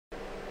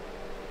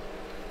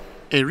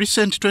A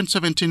recent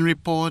 2017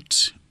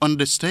 report on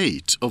the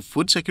state of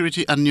food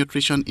security and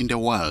nutrition in the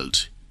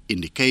world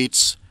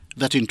indicates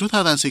that in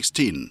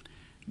 2016,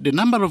 the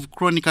number of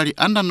chronically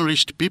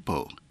undernourished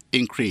people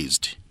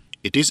increased.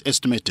 It is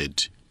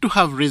estimated to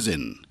have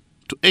risen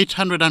to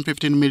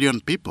 815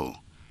 million people,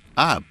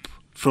 up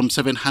from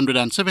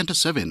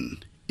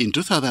 777 in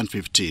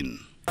 2015.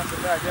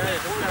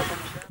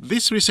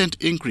 This recent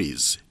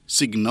increase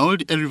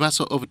signaled a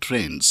reversal of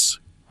trends,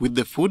 with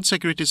the food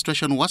security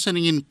situation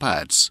worsening in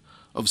parts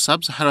of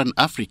sub-Saharan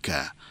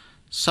Africa,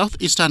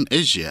 Southeastern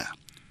Asia,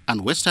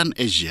 and Western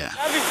Asia.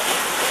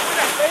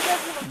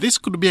 This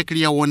could be a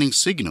clear warning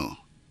signal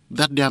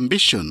that the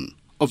ambition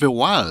of a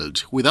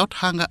world without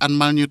hunger and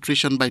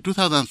malnutrition by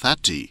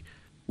 2030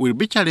 will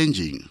be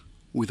challenging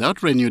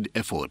without renewed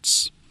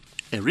efforts.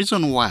 A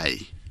reason why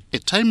a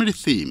timely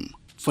theme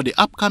for the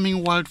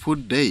upcoming World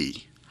Food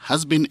Day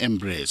has been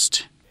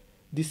embraced.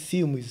 This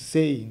theme is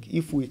saying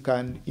if we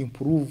can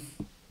improve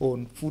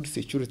on food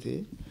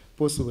security,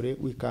 possibly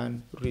we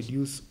can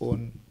reduce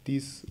on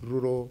this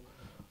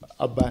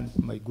rural-urban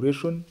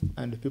migration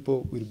and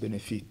people will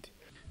benefit.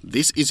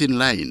 This is in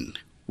line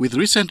with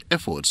recent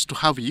efforts to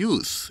have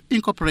youth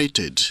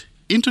incorporated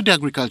into the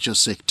agriculture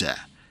sector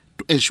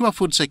to ensure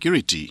food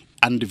security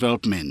and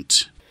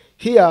development.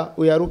 Here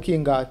we are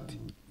looking at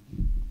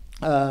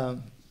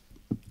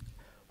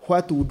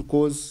what would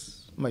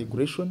cause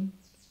migration,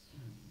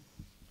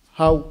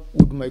 how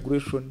would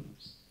migration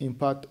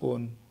impact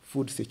on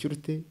food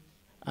security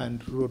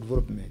and rural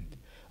development.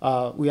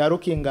 We are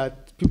looking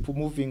at people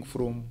moving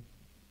from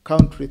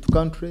country to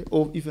country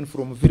or even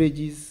from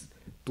villages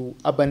to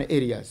urban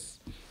areas.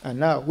 And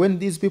now when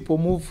these people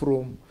move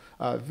from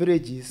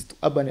villages to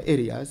urban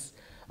areas,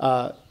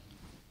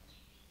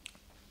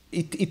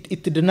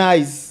 it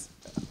denies,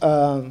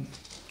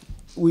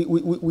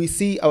 we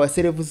see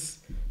ourselves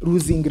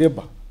losing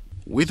labor.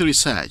 With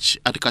research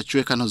at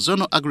Kachweka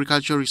Nozono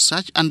Agricultural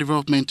Research and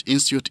Development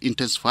Institute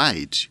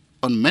intensified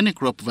on many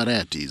crop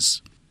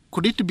varieties,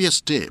 could it be a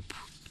step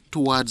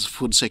towards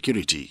food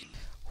security?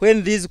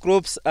 When these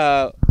crops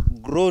are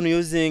grown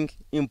using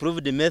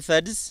improved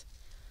methods,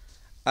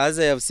 as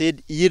I have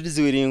said, yields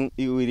will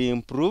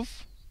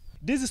improve.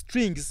 These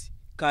strings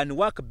can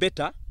work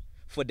better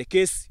for the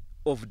case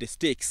of the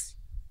stakes.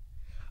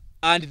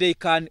 And they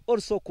can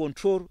also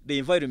control the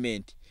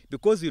environment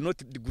because we will not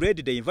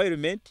degrade the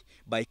environment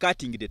by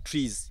cutting the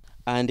trees.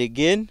 And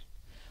again,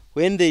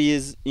 when there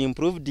is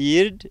improved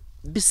yield,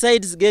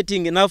 besides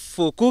getting enough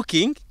for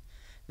cooking,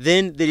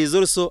 then there is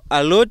also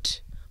a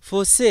lot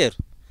for sale.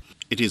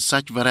 It is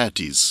such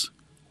varieties,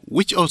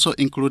 which also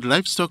include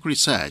livestock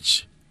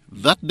research,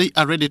 that they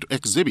are ready to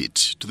exhibit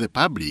to the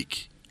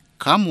public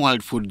come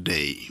World Food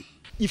Day.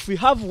 If we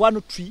have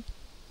one tree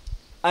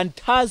and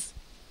has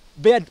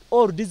beared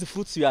all these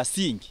fruits you are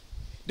seeing,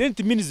 then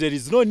it means there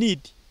is no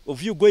need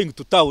of you going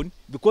to town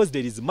because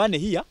there is money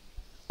here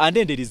and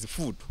then there is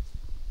food.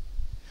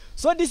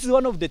 So this is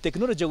one of the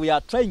technology we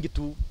are trying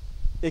to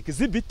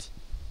exhibit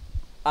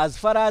as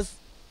far as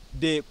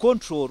the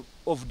control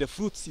of the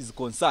fruits is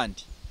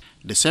concerned.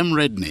 The same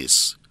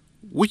readiness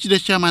which the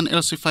chairman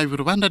LC5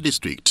 Rwanda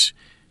district,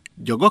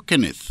 Jogo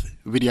Kenneth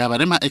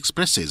Vidyabarema,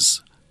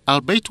 expresses,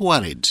 albeit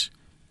worried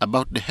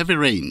about the heavy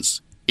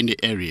rains in the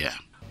area.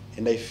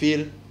 And I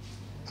feel,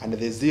 and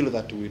the zeal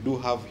that we do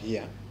have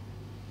here,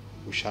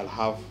 we shall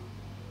have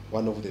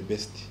one of the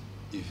best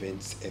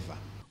events ever.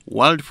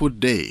 World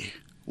Food Day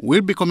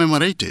will be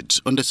commemorated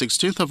on the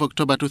 16th of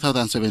October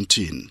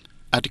 2017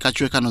 at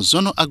Kachweka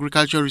Nozono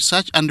Agricultural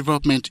Research and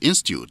Development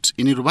Institute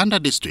in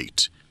Rwanda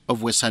district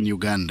of Western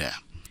Uganda.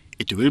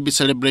 It will be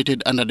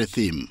celebrated under the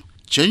theme,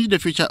 Change the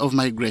Future of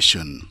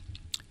Migration,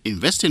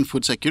 Invest in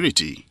Food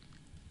Security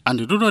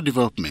and Rural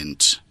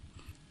Development.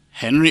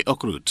 Henry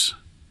Okrut,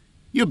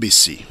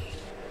 UBC.